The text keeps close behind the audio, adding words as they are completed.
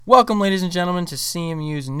Welcome, ladies and gentlemen, to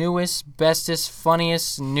CMU's newest, bestest,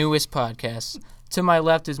 funniest, newest podcast. To my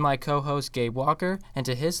left is my co-host, Gabe Walker, and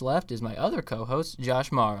to his left is my other co-host,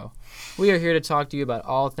 Josh Marrow. We are here to talk to you about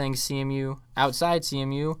all things CMU, outside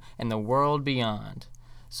CMU, and the world beyond.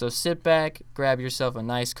 So sit back, grab yourself a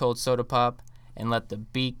nice cold soda pop, and let the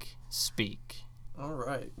Beak speak. All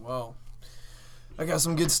right, well, I got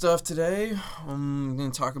some good stuff today. I'm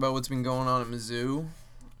going to talk about what's been going on at Mizzou.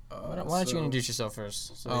 Why don't you introduce yourself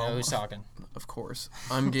first so we know who's talking? Of course.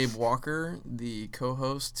 I'm Gabe Walker, the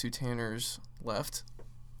co-host to Tanner's left.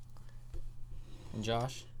 And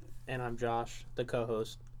Josh? And I'm Josh, the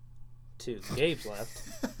co-host to Gabe's left.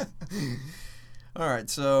 All right,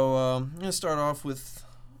 so I'm going to start off with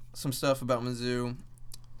some stuff about Mizzou.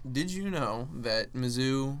 Did you know that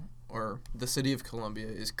Mizzou, or the city of Columbia,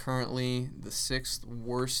 is currently the 6th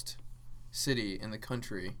worst city in the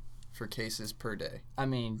country for cases per day? I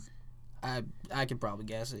mean, I could probably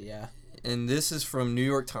guess it, yeah. And this is from New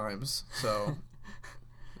York Times, so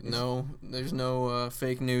no, there's no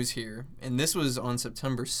fake news here. And this was on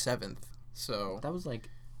September 7th, so... That was like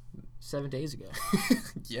 7 days ago.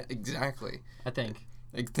 Yeah, exactly. I think.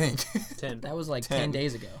 10. That was like 10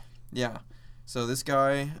 days ago. Yeah. So this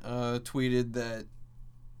guy tweeted that,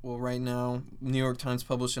 well, right now, New York Times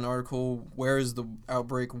published an article, where is the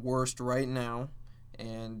outbreak worst right now?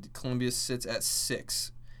 And Columbia sits at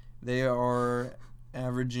 6. They are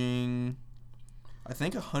averaging, I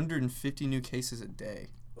think, 150 new cases a day.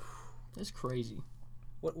 That's crazy.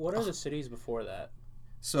 What are the cities before that?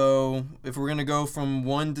 So if we're going to go from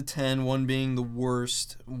 1 to 10, 1 being the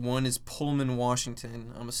worst, 1 is Pullman,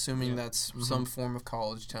 Washington. I'm assuming that's some form of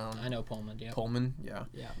college town. I know Pullman, yeah. Pullman, yeah.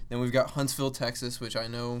 Yeah. Then we've got Huntsville, Texas, which I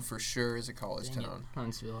know for sure is a college town.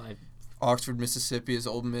 Huntsville, Oxford, Mississippi is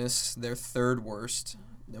Ole Miss. They're 3rd worst.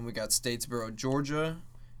 Then we got Statesboro, Georgia.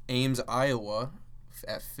 Ames, Iowa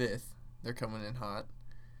at 5th. They're coming in hot.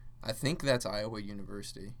 I think that's Iowa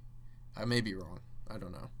University. I may be wrong. I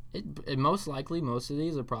don't know. It most likely, most of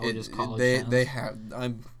these are probably just college towns. They have.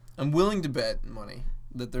 I'm willing to bet money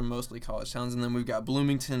that they're mostly college towns. And then we've got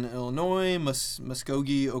Bloomington, Illinois,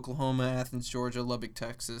 Muskogee, Oklahoma, Athens, Georgia, Lubbock,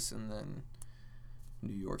 Texas, and then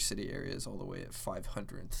New York City area is all the way at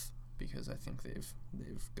 500th. Because I think they've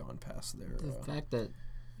gone past their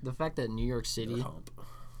the fact that New York City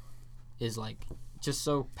is like just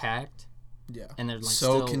so packed, yeah, and they're like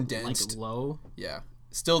so still condensed, like low, yeah,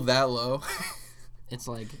 still that low. It's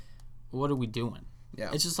like, what are we doing? Yeah,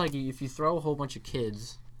 it's just like if you throw a whole bunch of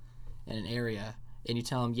kids in an area and you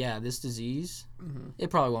tell them, yeah, this disease, it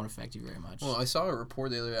probably won't affect you very much. Well, I saw a report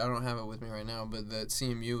the other day. I don't have it with me right now, but that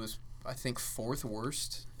CMU was, I think, 4th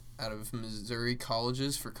worst out of Missouri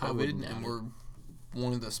colleges for COVID, and we're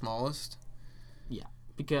one of the smallest. Yeah,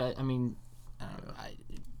 because, I mean, I don't know,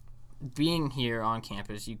 being here on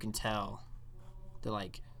campus, you can tell that,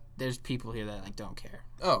 like, there's people here that, like, don't care.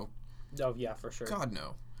 Oh, yeah, for sure. God,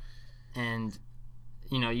 no. And,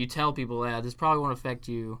 you know, you tell people, yeah, this probably won't affect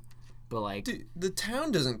you, but, like... Dude, the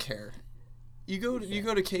town doesn't care. You go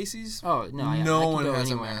to Casey's? Oh, no, yeah, no one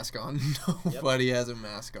has anywhere. a mask on. Nobody has a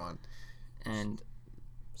mask on. And...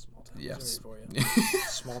 Small town Yes. Missouri for you.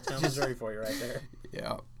 Small town Missouri for you right there.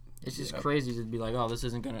 Yeah. It's just crazy to be like, oh, this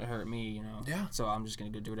isn't going to hurt me, you know? Yeah. So I'm just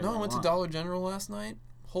going to go do whatever I No, I went to want. Dollar General last night.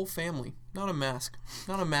 Whole family. Not a mask.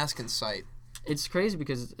 Not a mask in sight. It's crazy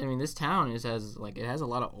because, I mean, this town has a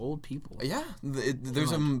lot of old people. Yeah.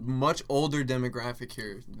 There's a much older demographic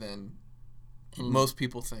here than most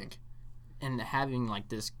people think. And having, like,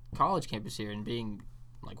 this college campus here and being,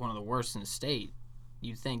 like, one of the worst in the state,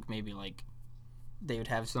 you'd think maybe, like, they would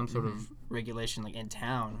have some sort of regulation, like, in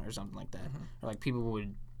town or something like that. Or, like, people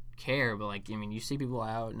would care, but, like, I mean, you see people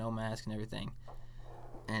out, no mask and everything.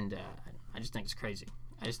 And I just think it's crazy.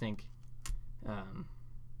 I just think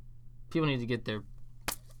people need to get their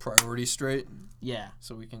priorities straight. Yeah.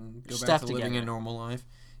 So we can go Stuff back to living a normal life.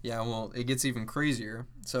 Yeah, well, it gets even crazier.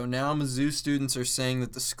 So now Mizzou students are saying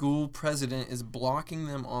that the school president is blocking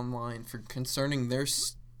them online for concerning their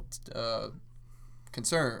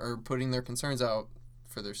putting their concerns out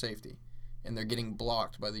for their safety, and they're getting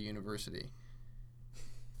blocked by the university.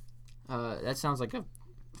 That sounds like a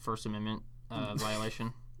First Amendment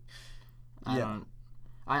violation.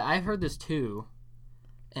 I've heard this too,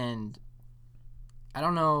 and I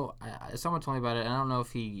don't know. Someone told me about it. And I don't know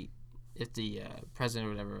if the president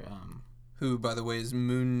or whatever. Who, by the way, is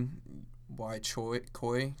Moon Choi.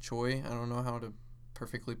 I don't know how to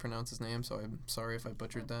perfectly pronounce his name, so I'm sorry if I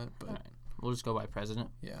butchered that. But all right. We'll just go by president.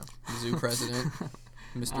 Yeah, Mizzou president,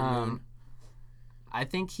 Mr. Moon. I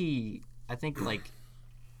think like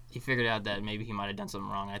he figured out that maybe he might have done something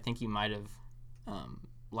wrong. I think he might have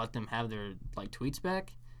let them have their like tweets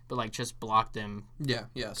back, but like just block them. Yeah,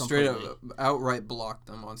 straight up, Completely. outright block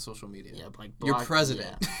them on social media. Yeah, like Your block,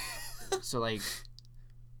 president. yeah. So like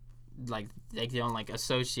they don't like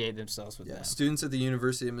associate themselves with that. Students at the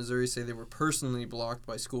University of Missouri say they were personally blocked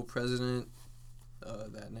by school president,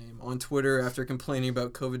 that name, on Twitter after complaining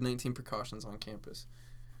about COVID-19 precautions on campus.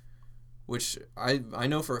 Which I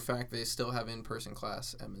know for a fact they still have in-person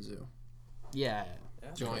class at Mizzou. Yeah.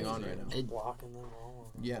 That's Going on crazy. right now. Blocking them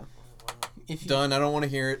all. Yeah. Wow. If you, Done. I don't want to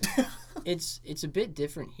hear it. it's a bit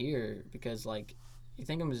different here because like you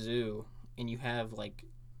think of Mizzou and you have like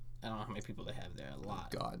I don't know how many people they have there, a lot.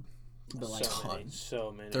 God. But like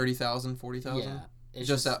So many. 30,000, 40,000? yeah, it's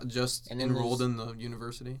Just and then enrolled in the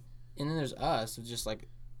university? and then there's us, with just like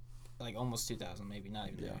almost 2,000, maybe not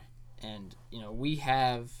even there. And we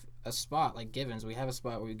have a spot like Givens. We have a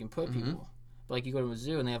spot where we can put people. But like you go to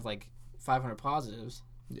Mizzou and they have like 500 positives,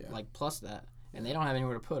 like plus that, and they don't have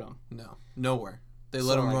anywhere to put them. No, nowhere. They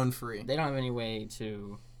let them run free. They don't have any way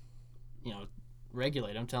to,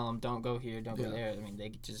 regulate them. Tell them don't go here, don't go there. I mean, they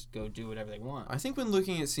could just go do whatever they want. I think when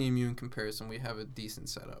looking at CMU in comparison, we have a decent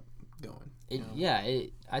setup going.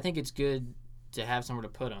 I think it's good to have somewhere to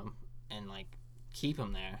put them and like keep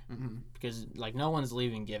them there because like no one's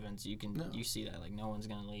leaving Givens. You see that like no one's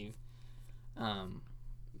gonna leave.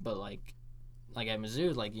 But like at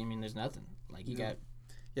Mizzou, like there's nothing. Like you got.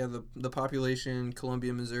 Yeah, the population in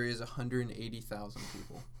Columbia, Missouri is 180,000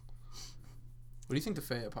 people. What do you think the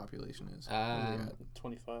Fayette population is?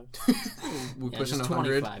 25. We're pushing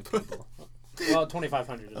 100. 25 people. Well,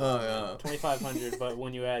 2,500. Oh, yeah. 2,500, but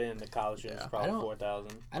when you add in the colleges, it's probably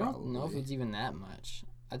 4,000. I don't know if it's even that much.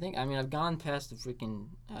 I've gone past the freaking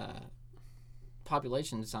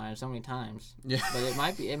population sign so many times. Yeah. But it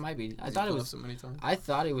might be. I thought it was so many times. I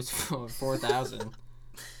thought it was 4,000.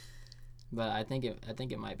 But I think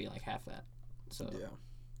it might be like half that. So yeah.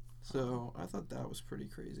 So I thought that was pretty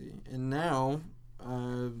crazy. And now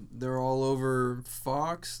they're all over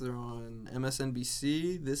Fox. They're on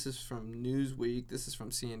MSNBC. This is from Newsweek. This is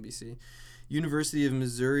from CNBC. University of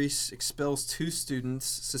Missouri expels 2 students,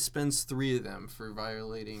 suspends 3 of them for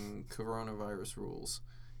violating coronavirus rules.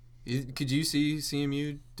 Could you see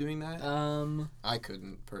CMU doing that? I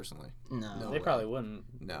couldn't personally. No. They probably wouldn't.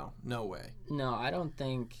 No way. No, I don't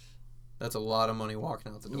think. That's a lot of money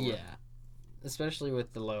walking out the door. Yeah, especially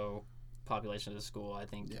with the low population of the school. I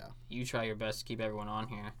think you try your best to keep everyone on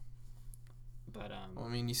here. But well, I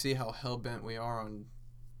mean, you see how hell bent we are on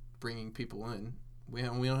bringing people in. We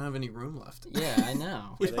don't have any room left. Yeah, I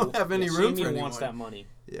know. we don't have any room for anyone. CMU wants that money.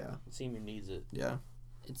 Yeah. CMU needs it. Yeah.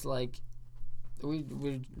 It's like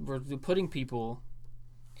we're putting people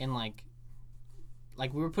in like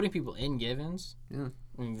we were putting people in Givens. Yeah.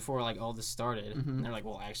 Before like all this started, Mm-hmm. and they're like,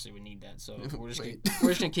 "Well, actually, we need that, so we're just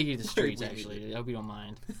gonna kick you to the streets." Actually, I hope you don't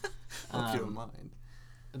mind. Hope you don't mind.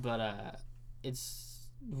 But it's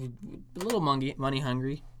a little money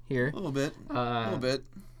hungry here. A little bit.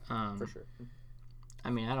 For sure. I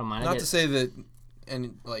mean, I don't mind. Not to say that,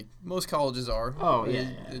 and like most colleges are. Oh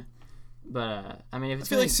yeah. But I mean, if it's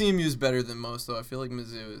I feel like CMU is better than most, though. I feel like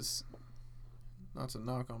Mizzou is. Not to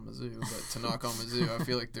knock on Mizzou, but to knock on Mizzou, I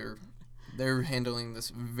feel like they're handling this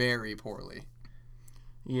very poorly.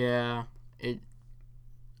 Yeah, I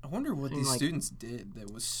wonder what these students did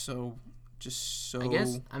that was so. I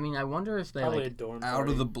guess. I mean, I wonder if they probably a dorm out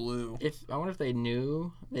party. of the blue. I wonder if they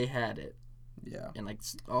knew they had it. Yeah. And like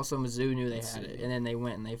also Mizzou knew they had it, and then they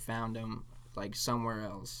went and they found them like somewhere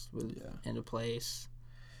else in a place.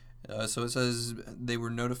 So it says they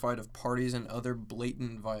were notified of parties and other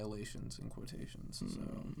blatant violations in quotations.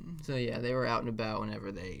 So yeah, they were out and about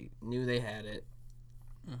whenever they knew they had it.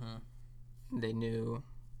 They knew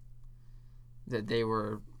that they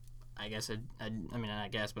were, I guess,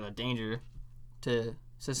 but a danger to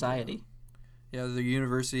society. Yeah, the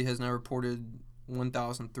university has now reported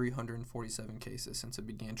 1,347 cases since it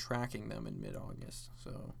began tracking them in mid-August.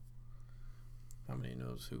 So how many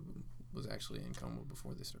knows who was actually in coma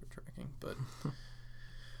before they started tracking? But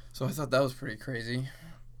so I thought that was pretty crazy.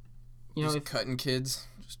 Just cutting kids.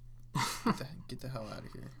 Just get the hell out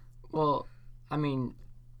of here. Well, I mean,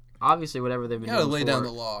 obviously whatever they've been doing lay down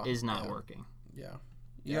the law. is not working.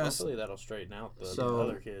 Yeah. Hopefully that'll straighten out the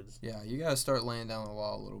other kids. Yeah, you gotta start laying down the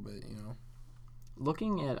law a little bit,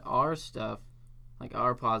 Looking at our stuff, like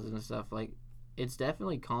our positive stuff, like it's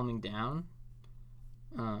definitely calming down.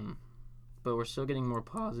 But we're still getting more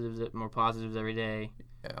positives every day.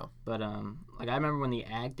 Yeah. But like I remember when the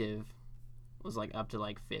active was like up to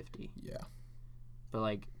like 50. Yeah. But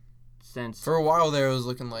like since for a while there it was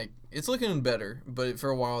looking like it's looking better, but for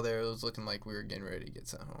a while there it was looking like we were getting ready to get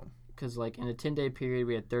sent home. Because like in a 10-day period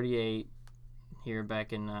we had 38 here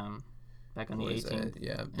back in back on the What is 18th. that?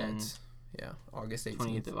 Yeah, that's August 18th.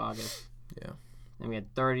 20th of August. Yeah. Then we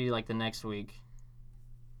had 30 like the next week.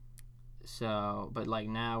 So, but like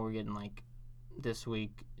now we're getting like this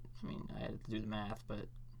week. I mean, I had to do the math, but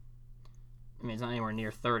I mean it's not anywhere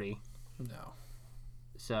near 30. No.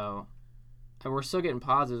 So, and we're still getting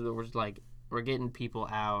positives, but we're getting people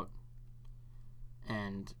out,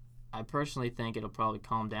 and I personally think it'll probably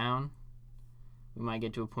calm down. We might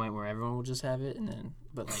get to a point where everyone will just have it,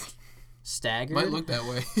 but staggered. Might look that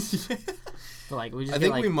way. But we just I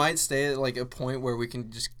think we might stay at like a point where we can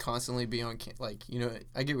just constantly be on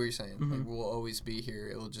I get what you're saying. Mm-hmm. Like we'll always be here.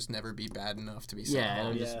 It'll just never be bad enough to be sent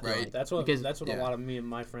home, right? That's what a lot of me and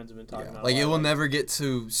my friends have been talking about. Like it will never get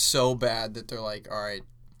to so bad that they're like, all right,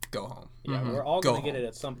 go home. Yeah, we're all gonna get it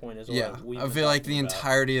at some point. I feel like the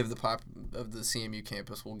entirety of the CMU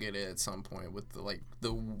campus will get it at some point with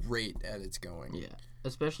the rate at it's going. Yeah,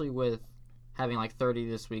 especially with having 30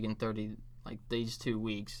 this week and 30 these 2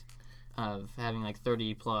 weeks of having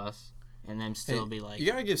 30 plus, and then still be you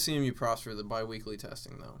gotta give CMU props for the biweekly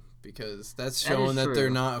testing though, because that's showing that true. they're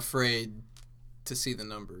not afraid to see the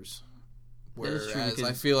numbers. Whereas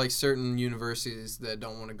I feel like certain universities that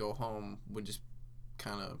don't want to go home would just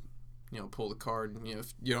kind of pull the card.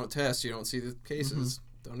 If you don't test, you don't see the cases.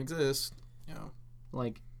 Don't exist.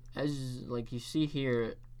 As you see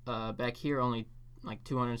here, back here only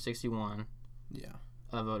 261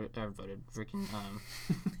 voted freaking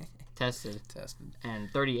tested, and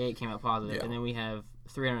 38 came out positive, and then we have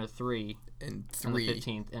 303 and on the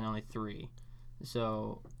 15th, and only 3.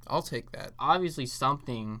 So I'll take that. Obviously,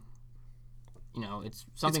 something's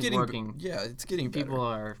working. It's getting better. People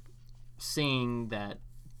are seeing that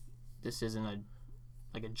this isn't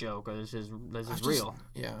a joke, or this is real.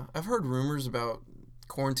 Yeah, I've heard rumors about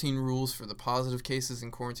quarantine rules for the positive cases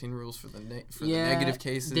and quarantine rules for the negative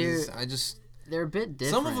cases. They're a bit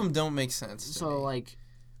different. Some of them don't make sense. So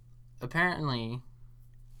apparently,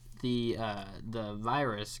 the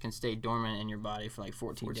virus can stay dormant in your body for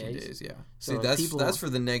 14 days. Yeah. So that's for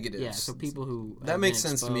the negatives. Yeah. So people who that makes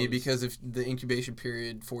sense to me, because if the incubation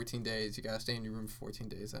period 14 days, you gotta stay in your room for 14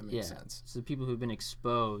 days. That makes sense. So people who've been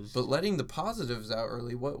exposed. But letting the positives out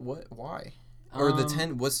early, why? Or the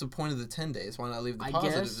 10? What's the point of the 10 days? Why not leave the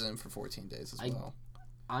positives in for 14 days as well?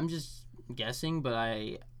 I'm just guessing, but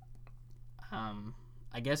I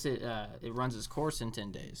guess it runs its course in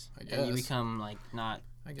 10 days. I guess. And you become not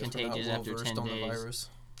contagious after 10 days.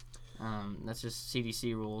 That's just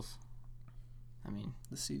CDC rules. I mean,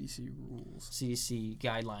 the CDC rules. CDC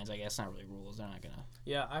guidelines, I guess, not really rules. They're not gonna.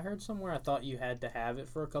 Yeah, I heard somewhere I thought you had to have it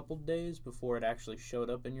for a couple days before it actually showed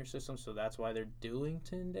up in your system, so that's why they're doing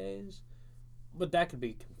 10 days. But that could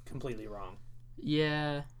be completely wrong.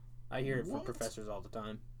 Yeah. I hear it from professors all the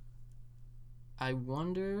time. I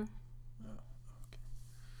wonder. Oh, okay.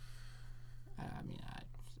 I mean,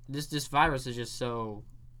 this virus is just so,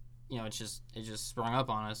 it just sprung up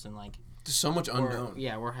on us, and there's so much unknown.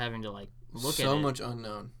 We're having to look at it. So much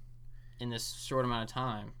unknown in this short amount of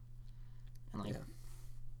time, and I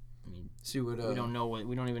mean, we don't know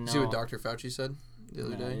we don't even know. See what Dr. Fauci said the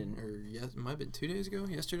other day, it might have been 2 days ago,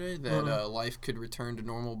 yesterday, that life could return to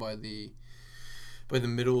normal by the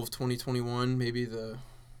middle of 2021, maybe the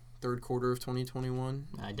third quarter of 2021.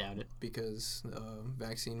 I doubt it, because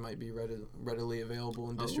vaccine might be readily available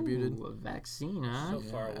and distributed. A vaccine, huh? So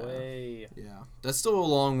far away. Yeah, that's still a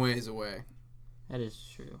long ways away. That is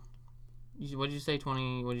true. What did you say?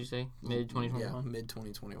 What did you say? Mid 2021. Yeah, mid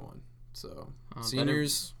 2021. So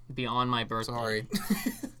seniors, beyond my birthday. Sorry.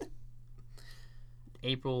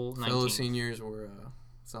 April 19th. Fellow seniors,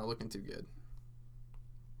 it's not looking too good.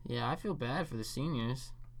 Yeah, I feel bad for the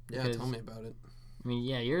seniors. Yeah, tell me about it. I mean,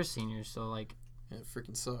 yeah, you're a senior, so yeah, it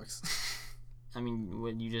freaking sucks. I mean,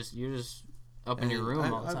 you're just up in your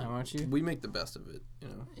room all the time, aren't you? We make the best of it,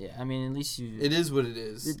 Yeah, I mean, at least you. It is what it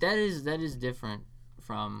is. That is different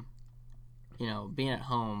from, being at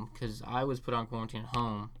home, because I was put on quarantine at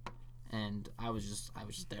home, and I was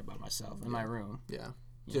just there by myself in my room. Yeah.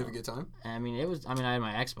 Did you have a good time? I mean, I had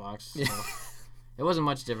my Xbox. So it wasn't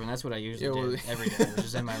much different. That's what I usually did every day. I was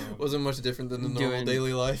just in my room. Wasn't much different than the normal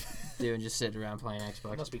daily life. Just sitting around playing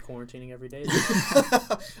Xbox. Must be quarantining every day.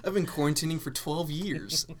 I've been quarantining for 12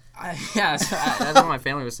 years. That's what my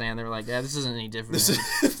family was saying. They were like, "Yeah, this isn't any different. This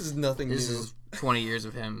is nothing new. This is 20 years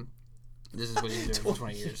of him. This is what he's doing for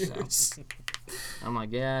 20 years." So. I'm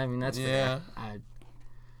like, yeah, I mean, that's fair.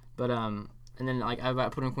 But and then I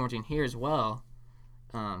got put in quarantine here as well.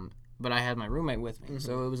 But I had my roommate with me,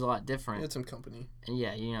 so it was a lot different. You had some company. And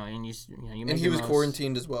yeah, you make and he was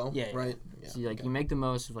quarantined as well. Yeah, right. Yeah. So you make the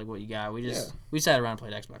most of what you got. We sat around and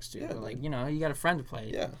played Xbox too. Yeah, but you got a friend to play.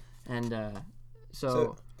 Yeah. And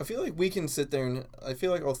So I feel like we can sit there and I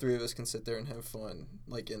feel like all three of us can sit there and have fun,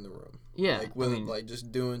 like in the room. yeah, Like with like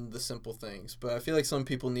just doing the simple things. But I feel like some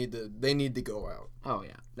people need to go out. Oh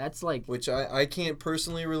yeah, that's like which I can't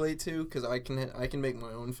personally relate to because I can make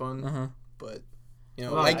my own fun. But you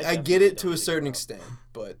know, Well, I get it to a certain extent.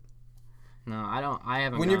 But no, I don't. I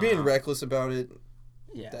haven't. When you're being out. reckless about it,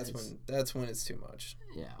 yeah, that's when it's too much.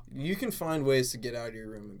 Yeah, you can find ways to get out of your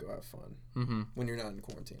room and go have fun. When you're not in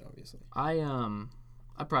quarantine, obviously.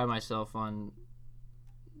 I pride myself on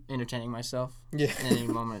entertaining myself. Yeah. In any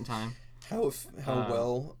moment in time. How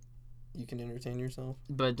well you can entertain yourself.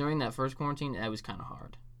 But during that first quarantine, that was kind of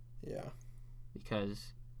hard. Yeah.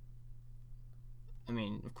 Because, I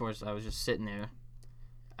mean, of course, I was just sitting there.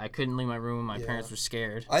 I couldn't leave my room. My parents were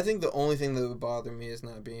scared. I think the only thing that would bother me is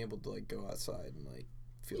not being able to like go outside and like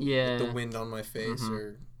feel like, the wind on my face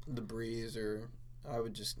or the breeze, or I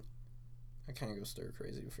kind of go stir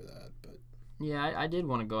crazy for that. But yeah, I did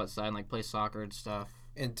want to go outside and like play soccer and stuff.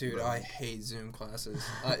 And dude, I hate Zoom classes.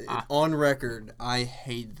 On record, I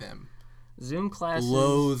hate them. Zoom classes.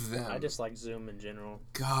 Loathe them. I just like Zoom in general.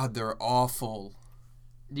 God, they're awful.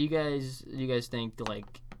 Do you guys think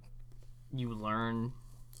like you learn?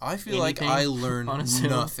 I feel like I learn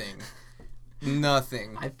nothing.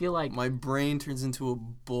 Nothing. I feel like my brain turns into a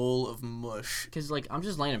bowl of mush. Cause like I'm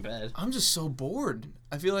just laying in bed. I'm just so bored.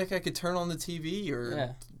 I feel like I could turn on the TV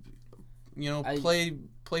or, play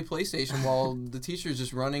PlayStation while the teacher's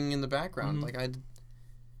just running in the background. Like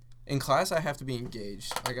in class, I have to be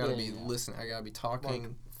engaged. I gotta be listening. I gotta be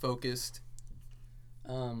talking, focused.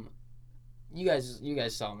 You guys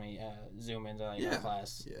saw me zoom into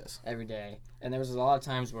class every day, and there was a lot of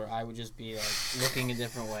times where I would just be like looking a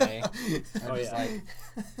different way, or like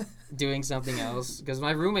doing something else, because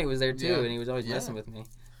my roommate was there too, and he was always messing with me,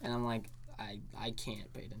 and I'm like, I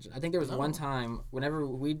can't pay attention. I think there was one time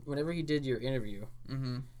whenever he did your interview,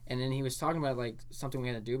 and then he was talking about like something we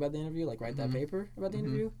had to do about the interview, like write that paper about the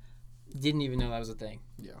interview. Didn't even know that was a thing.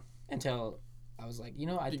 Yeah. Until I was like,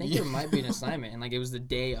 I think there might be an assignment, and like it was the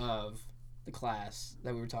day of the class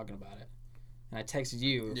that we were talking about it, and I texted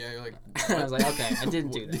you. Yeah, you're like. I was like, okay, I didn't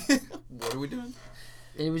do that. What are we doing?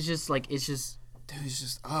 It was just like it's just. Dude, it's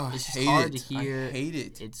just it's just hard to hear. I hate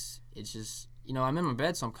it. It's just I'm in my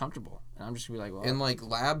bed, so I'm comfortable, and I'm just gonna be like, well. And like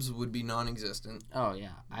labs would be non-existent. Oh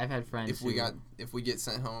yeah, I've had friends. If we get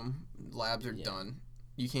sent home, labs are done.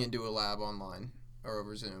 You can't do a lab online or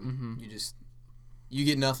over Zoom. You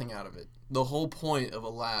get nothing out of it. The whole point of a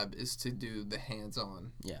lab is to do the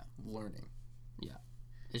hands-on learning. Yeah.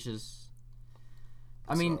 It's just...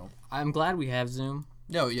 I mean, I'm glad we have Zoom.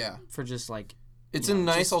 Oh, yeah. For just, like... It's a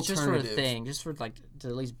nice alternative. Just for a thing. Just for, like, to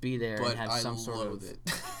at least be there and have some sort of...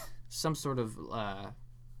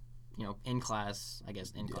 in-class... I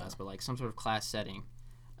guess in-class, but, like, some sort of class setting.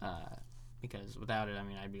 Because without it, I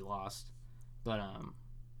mean, I'd be lost. But,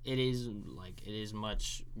 it is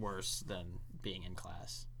much worse than being in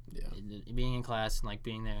class. Yeah. Being in class and like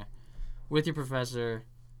being there with your professor,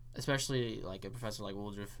 especially like a professor like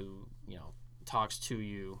Woodruff who, talks to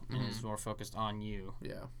you and is more focused on you.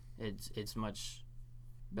 Yeah. It's much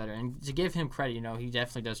better. And to give him credit, he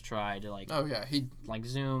definitely does try to like he like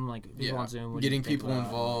Zoom, like people on Zoom, getting people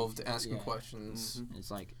involved, asking questions.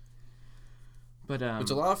 It's like but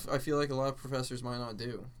which I feel like a lot of professors might not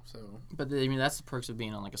do. So, but I mean that's the perks of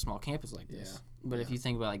being on like a small campus like this. But if you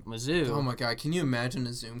think about like Mizzou, oh my God, can you imagine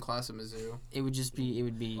a Zoom class at Mizzou? It would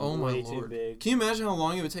be oh my way Lord. Too big. Can you imagine how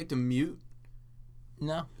long it would take to mute?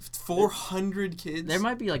 No, 400 kids. There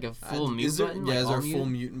might be like a full mute button. Yeah, is there a full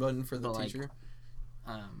mute button for the teacher?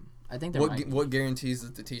 I think there might be. What guarantees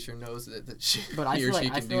that the teacher knows that he or she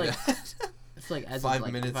can do that? I feel like as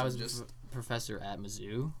 5 minutes if I was a professor at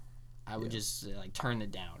Mizzou, I would just like turn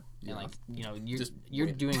it down and like you're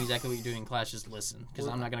doing exactly what you're doing in class. Just listen, because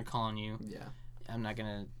I'm not gonna call on you. Yeah, I'm not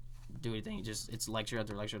gonna do anything. It's lecture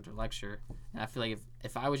after lecture after lecture. And I feel like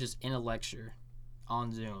if I was just in a lecture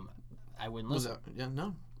on Zoom, I wouldn't listen.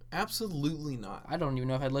 No, absolutely not. I don't even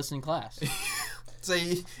know if I'd listen in class.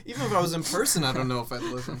 Say even if I was in person, I don't know if I'd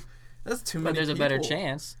listen. That's too many. But there's a better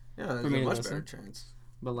chance. Yeah, there's a much better chance.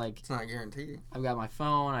 But like, it's not guaranteed. I've got my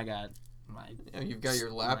phone. I got you've got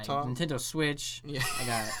your laptop, my Nintendo Switch. Yeah,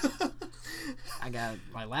 I got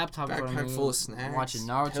my laptop. Backpack full of snacks. I'm watching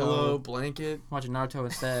Naruto. Pillow, blanket. Watching Naruto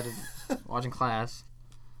instead of watching class.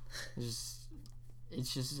 It's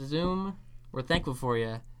just Zoom. We're thankful for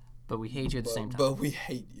you, but we hate you at the same time. But we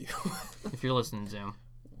hate you. If you're listening, Zoom.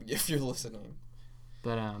 If you're listening.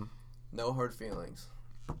 But no hard feelings.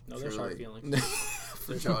 No, there's hard feelings.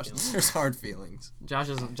 For Josh, there's hard feelings. Josh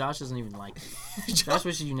doesn't even like it. Josh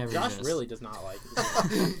wishes you never. Josh really does not like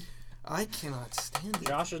it. I cannot stand it.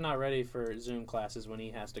 Josh is not ready for Zoom classes when he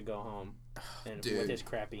has to go home and Dude. with his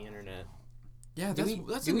crappy internet. Yeah, Do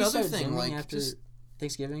that's we another start thing. Zooming Like, after just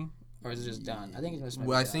Thanksgiving, or is it just done? I think it's just.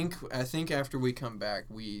 well, I think after we come back,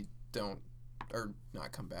 we don't, or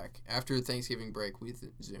not come back after Thanksgiving break. We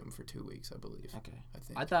Zoom for 2 weeks, I believe. Okay. I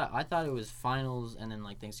think. I thought it was finals and then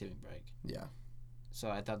like Thanksgiving break. Yeah. So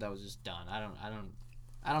I thought that was just done. I don't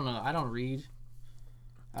know. I don't read.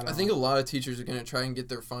 I think a lot of teachers are gonna try and get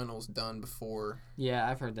their finals done before. Yeah,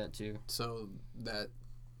 I've heard that too. So that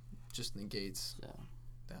just negates So.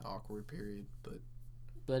 that awkward period, but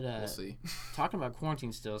But we'll see. talking about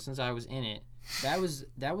quarantine still, since I was in it, that was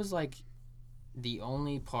like the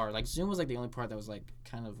only part. Like Zoom was like the only part that was like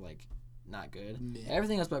kind of like not good. Meh.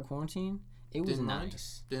 Everything else about quarantine, it was Didn't mind?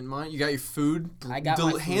 nice. Didn't mind. You got your food. I got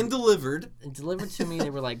my food. Hand delivered. It delivered to me. They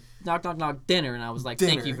were like knock knock knock dinner, and I was like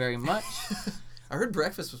Dinner. thank you very much. I heard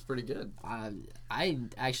breakfast was pretty good. I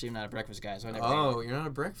actually am not a breakfast guy, so I never. Oh, you're not a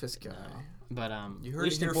breakfast guy. No. But You heard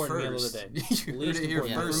Least it here important meal of first. the day. You heard Least it here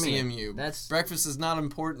important first, for me. CMU. That's Breakfast is not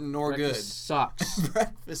important nor breakfast sucks. good.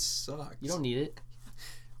 Breakfast sucks. You don't need it.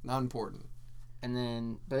 Not important. And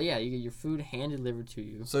then, but yeah, you get your food hand delivered to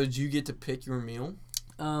you. So did you get to pick your meal?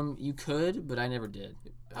 You could, but I never did.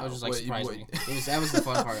 I was just like Wait, surprised wait. me. That was the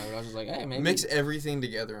fun part of it. I was just like, hey, maybe Mix everything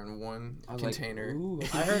together in one I was container. Like,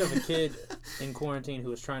 ooh, I heard of a kid in quarantine who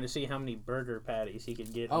was trying to see how many burger patties he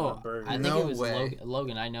could get on a burger. I think No it was way.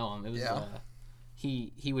 Logan. I know him. It was Yeah.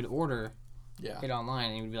 he would order Yeah. it online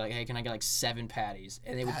and he would be like, hey, can I get like 7 patties?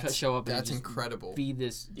 And they would That's- show up and That's it'd just incredible. be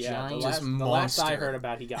this Yeah, the giant. last, Just the last I monster. heard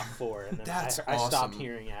about, he got 4, and then That's I stopped awesome.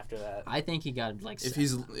 hearing after that. I think he got like.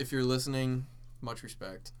 If you're listening, much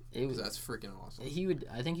respect. it 'Cause was, that's freaking awesome. he would.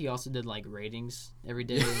 I think he also did like ratings every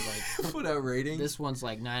day. Like Put out ratings. this one's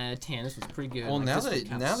like 9 out of 10. This one's pretty good. Well, like, now this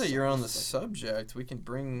one that kinda you're on the sucks. Like, subject, we can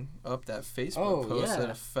bring up that Facebook Oh, post yeah. that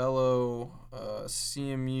a fellow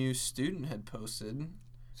CMU student had posted.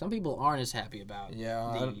 some people aren't as happy about. Yeah,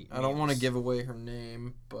 the I don't want to memes. give away her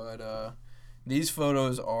name, but these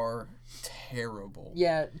photos are terrible.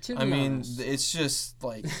 Yeah, to be I mean, honest, it's just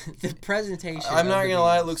like the presentation. I'm of not the gonna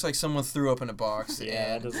lie, it memes. looks like someone threw up in a box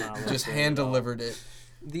Yeah, and it does not look just good hand at all. delivered it.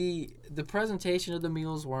 The presentation of the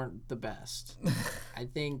meals weren't the best. I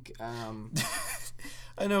think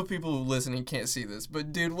I know people listening can't see this,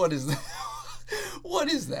 but dude, what is that? What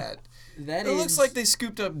is that? that It looks like they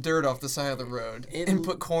scooped up dirt off the side of the road It and l-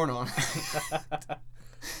 put corn on it.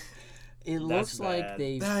 it That's looks like bad.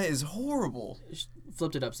 they That is horrible.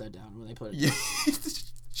 flipped it upside down when they put it. Yeah,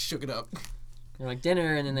 shook it up. They're like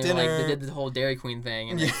dinner, and then they were like Dinner. they did the whole Dairy Queen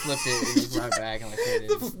thing, and they Yeah. flipped it and they brought it back and like put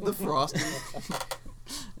it in. The frosting.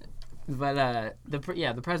 But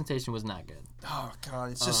the presentation was not good. Oh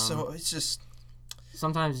god, it's just so. It's just.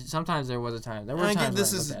 Sometimes there was a time. There were I times get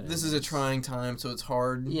this where I is looked at it this and is a it's- trying time, so it's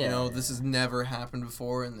hard. Yeah, You know, yeah. this has never happened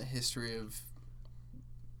before in the history of.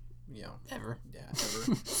 You know, ever. yeah,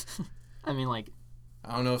 ever. I mean, like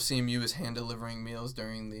I don't know if CMU was hand delivering meals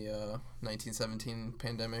during the 1917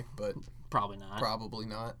 pandemic, but probably not. probably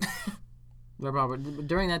not. They're probably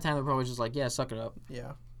during that time they're probably just like, yeah, suck it up,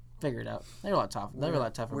 Yeah. figure it out. They were a lot tougher. They were a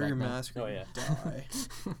lot tougher Wear back your then. mask or Oh, you yeah. die.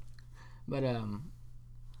 But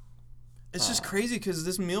It's just crazy because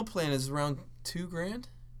this meal plan is around $2,000.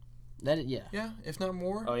 yeah. Yeah, if not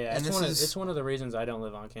more. Oh yeah, and it's one of the reasons I don't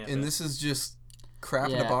live on campus. and this is just crap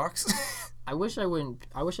in a Yeah. box. I wish I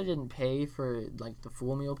didn't pay for like the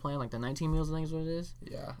full meal plan, like the 19 meals I think is what it is.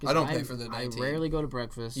 Yeah, 'Cause I don't pay for the 19. I rarely go to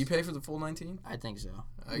breakfast. You pay for the full 19? I think so.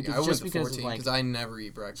 I Because went just to because of, 14 like- because I never eat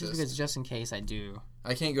Just breakfast. because just in case I do.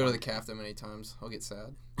 I can't go to the calf that many times. I'll get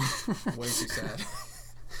sad. Way too sad.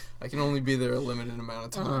 I can only be there a limited amount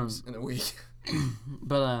of times in a week.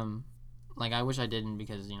 But like I wish I didn't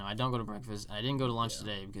because I don't go to breakfast. I didn't go to lunch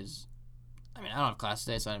today because I don't have class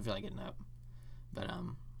today, so I didn't feel like getting up. But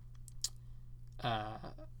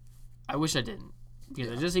I wish I didn't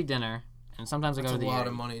because I just eat dinner and sometimes I That's go a to the lot area.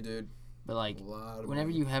 of money, dude. But like A lot of whenever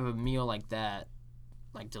money. you have a meal like that,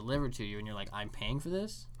 like delivered to you, and you're like, I'm paying for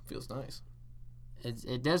this. Feels nice.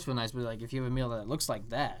 It does feel nice, but like if you have a meal that looks like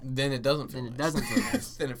that, Then it doesn't feel Then nice. it doesn't feel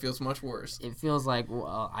nice. Then it feels much worse. it feels like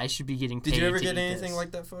well, I should be getting paid. Did you ever to get eat anything this.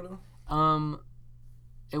 like that photo?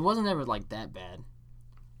 It wasn't ever like that bad.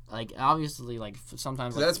 Like obviously, like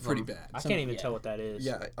sometimes like, That's pretty from- bad. I some- can't even yeah. tell what that is.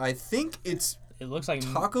 Yeah, I think it's It looks like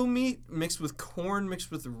taco meat mixed with corn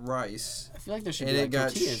mixed with rice. I feel like there should And be it like got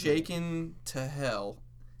tortillas in it. shaken to hell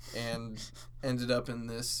and ended up in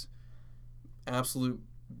this absolute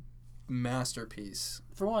masterpiece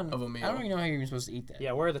For one, of a meal. I don't even know how you're even supposed to eat that.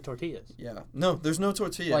 Yeah, where are the tortillas? Yeah. No, there's no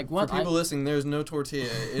tortilla. Like, what For people I- listening, there's no tortilla.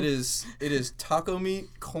 It is taco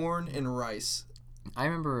meat, corn, and rice I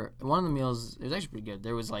remember one of the meals, it was actually pretty good.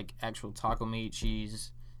 There was, like, actual taco meat,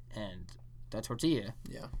 cheese, and that tortilla.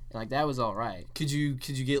 Yeah. And, like, that was all right. Could you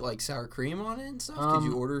get, like, sour cream on it and stuff? Could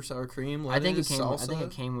you order sour cream, lettuce, I think it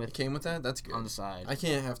salsa? came with It came with that? That's good. on the side. I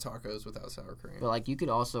can't have tacos without sour cream. But, like, you could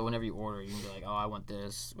also, whenever you order, you can be like, oh, I want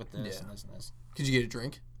this with this and this and this. Could you get a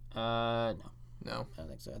drink? No. No. I don't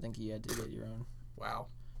think so. I think you had to get your own Wow.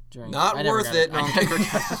 drink. Not worth it. No.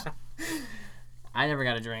 I never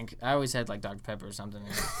got a drink. I always had, like, Dr. Pepper or something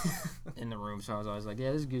in the room, so I was always like,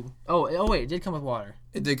 yeah, this is good. Oh, wait, it did come with water.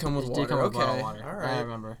 It did come with water. It did come with okay. bottled water. All right. I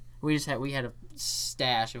remember. We had a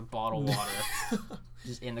stash of bottled water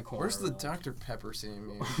just in the corner. Where's the Dr. Pepper scene,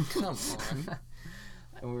 man? Come on.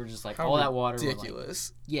 And we were just like, How all that water.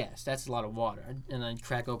 Ridiculous. Like, yes, that's a lot of water. And then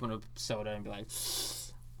crack open a soda and be like,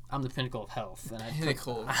 I'm the pinnacle of health. And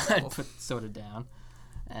I'd put soda down.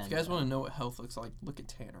 And, if you guys want to know what health looks like, look at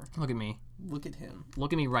Tanner. Look at me. Look at him.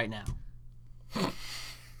 Look at me right now.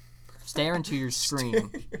 Stare into your screen.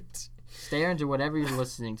 Stare into whatever you're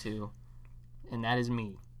listening to. And that is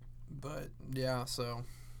me. But, yeah, so.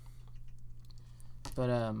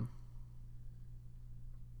 But,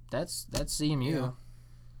 that's CMU. Yeah.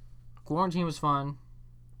 Quarantine was fun.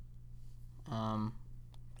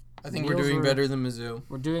 I think we're doing better than Mizzou.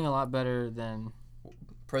 We're doing a lot better than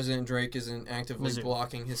President Drake isn't actively Mizzou.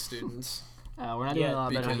 blocking his students. we're not doing a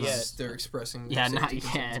lot better than because they're expressing Yeah, not safety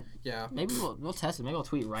yet. concerns. Yeah. Maybe we'll test it. Maybe I'll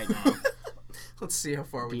tweet right now. Let's see how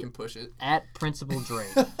far we can push it. At Principal Drake.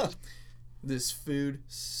 This food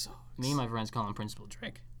sucks. Me and my friends call him Principal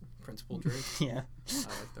Drake. Principal Drake? Yeah. I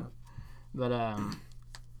like that. But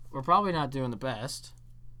we're probably not doing the best.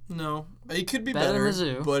 No, it could be Better better,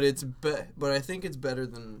 than Mizzou. but I think it's better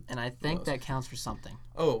than. And I think that counts for something.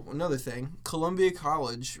 Oh, another thing. Columbia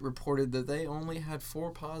College reported that they only had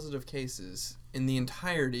 4 positive cases in the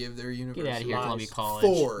entirety of their university. Get out of here, Lies. Columbia College.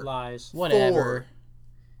 4. Lies. Whatever. 4.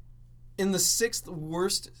 In the 6th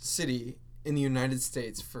worst city in the United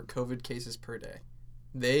States for COVID cases per day.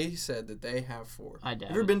 They said that they have 4. I doubt Have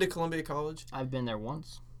you ever it. been to Columbia College? I've been there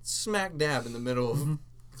once. Smack dab in the middle of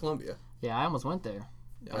Columbia. Yeah, I almost went there.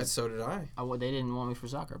 Yeah, so did I. They didn't want me for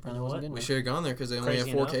soccer. Apparently, it You know wasn't what? good We enough. should have gone there because they only Crazy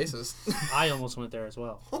have 4 enough. cases. I almost went there as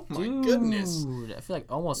well. Oh my Dude, goodness. I feel like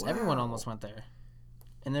almost everyone Wow. almost went there.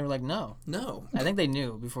 And they were like, no. No. I think they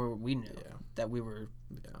knew before we knew Yeah. that we were,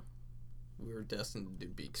 Yeah. We were destined to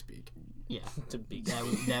do Beak Speak. To be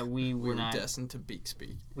that we We were were not, destined to Beak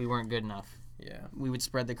Speak. we weren't good enough. Yeah, We would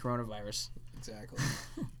spread the coronavirus. exactly.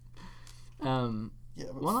 Yeah,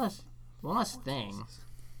 One last thing.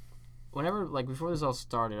 Whenever, like, before this all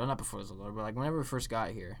started, or not before this all started, but, like, whenever we first got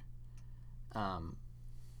here,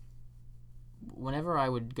 whenever I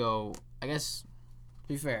would go, I guess, to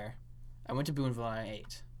be fair, I went to Boonville and I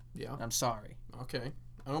ate. Yeah. And I'm sorry. Okay.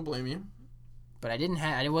 I don't blame you. But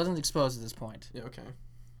I wasn't exposed at this point. Yeah, okay.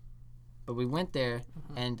 But we went there,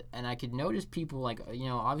 and I could notice people, like,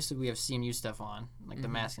 obviously we have CMU stuff on, like the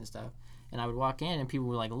mask and stuff. And I would walk in, and people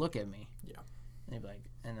would, like, look at me. Yeah. And they'd be like,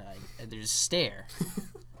 and they'd just stare.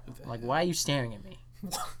 Like, why are you staring at me?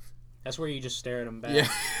 That's where you just stare at them back. Yeah.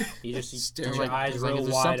 You just Stare keep your like- eyes It's real like, if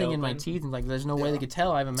there's wide something open. in my teeth, and, like, there's no way Yeah. they could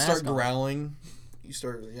tell I have a mask Start on. growling. You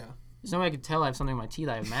start, yeah. There's no way I could tell I have something in my teeth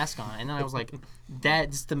I have a mask on. And then I was like,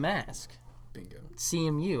 that's the mask. Bingo.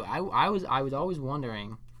 CMU. I was always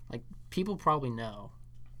wondering, like, people probably know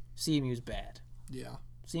CMU is bad. Yeah.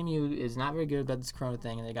 CMU is not very good about this corona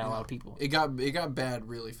thing, and they got a lot of people. It got bad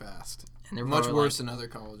really fast. And they're Much probably worse like, than other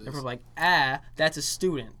colleges. They're probably like, that's a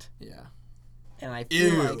student. Yeah. And I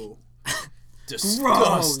feel like, Ew.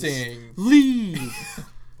 Disgusting. leave.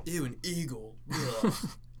 Ew, an eagle. Ugh.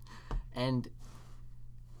 and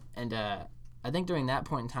I think during that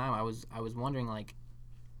point in time, I was wondering, like,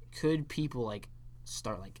 could people, like,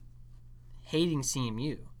 start, like, hating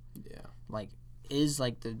CMU? Yeah. Like, is,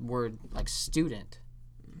 like, the word, like, student,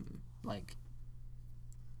 like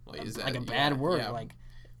Is like that a bad word? Yeah. Like,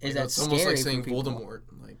 is You know, that it's scary almost like for saying people? Voldemort.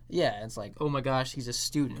 Like, Yeah, it's like, oh my gosh, he's a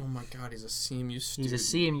student. oh my god, he's a CMU student.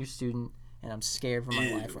 He's a CMU student, and I'm scared for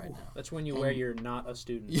my life right now. That's when you wear your not a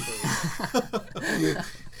student Yeah. shirt.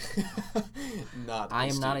 Not. I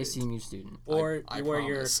am not a student. CMU student. Or I you wear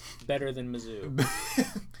your promise. better than Mizzou.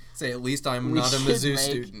 Say at least I'm We not a should Mizzou make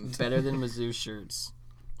student. Better than Mizzou shirts.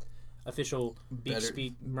 Official Beak Better-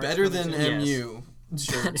 Speak merch Better coming than soon. MU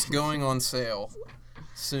shirts going on sale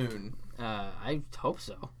soon. I hope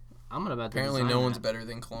so. I'm about to Apparently, design no one's that. better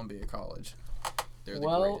than Columbia College. They're the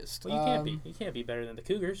Well, greatest. Well, you can't be better than the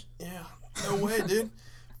Cougars. Yeah. No way, dude.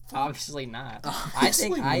 Obviously not.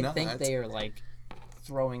 Obviously I not. think they are like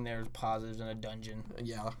throwing their positives in a dungeon.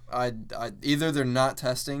 Yeah. I either they're not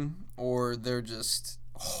testing or they're just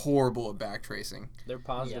horrible at backtracing. They're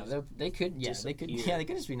positive. They could disappear.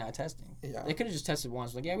 just be not testing. Yeah. They could have just tested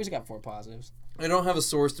once. Like, yeah, we just got 4 positives. I don't have a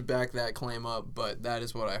source to back that claim up, but that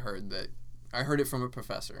is what I heard. I heard it from a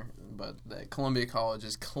professor, but that Columbia College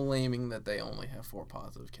is claiming that they only have 4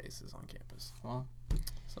 positive cases on campus. Well,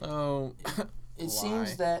 so it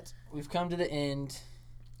seems that we've come to the end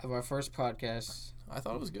of our first podcast. I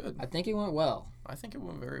thought it was good. I think it went well. I think it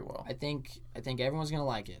went very well. I think everyone's gonna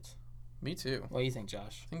like it. Me too. What do you think,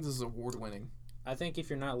 Josh? I think this is award winning. I think if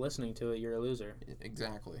you're not listening to it, you're a loser.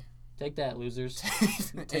 Exactly. Take that, losers.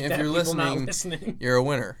 And if you're listening, you're a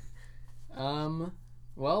winner.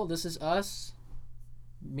 Well, this is us.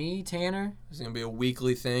 Me, Tanner. It's going to be a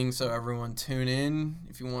weekly thing, so everyone tune in.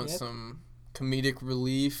 If you want some comedic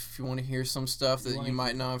relief, if you want to hear some stuff that you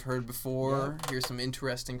might not have heard before, hear some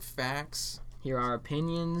interesting facts. Hear our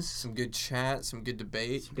opinions. Some good chat, some good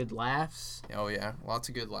debate. Some good laughs. Oh, yeah. Lots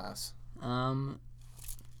of good laughs.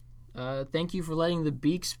 Thank you for letting the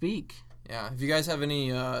Beak speak. Yeah. If you guys have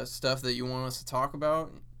any stuff that you want us to talk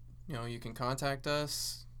about, you can contact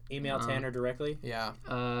us. Email Tanner directly. Yeah.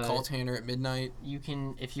 Call Tanner at midnight. You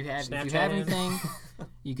can, if you have Snapchat anything,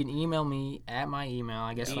 you can email me at my email.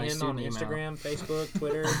 I guess my student on email. Instagram, Facebook,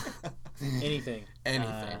 Twitter, anything.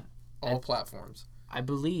 Anything. All platforms. I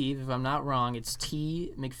believe, if I'm not wrong, it's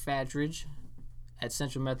T McFatrich at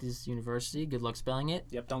Central Methodist University. Good luck spelling it.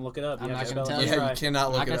 Yep, don't look it up. I'm You not have gonna to tell spell you. it Yeah, first you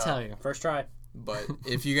cannot look I'm it not up. gonna tell you. First try. But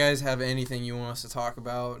if you guys have anything you want us to talk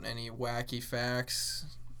about, any wacky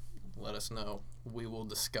facts, let us know. We will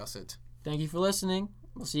discuss it. Thank you for listening.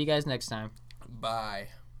 We'll see you guys next time. Bye.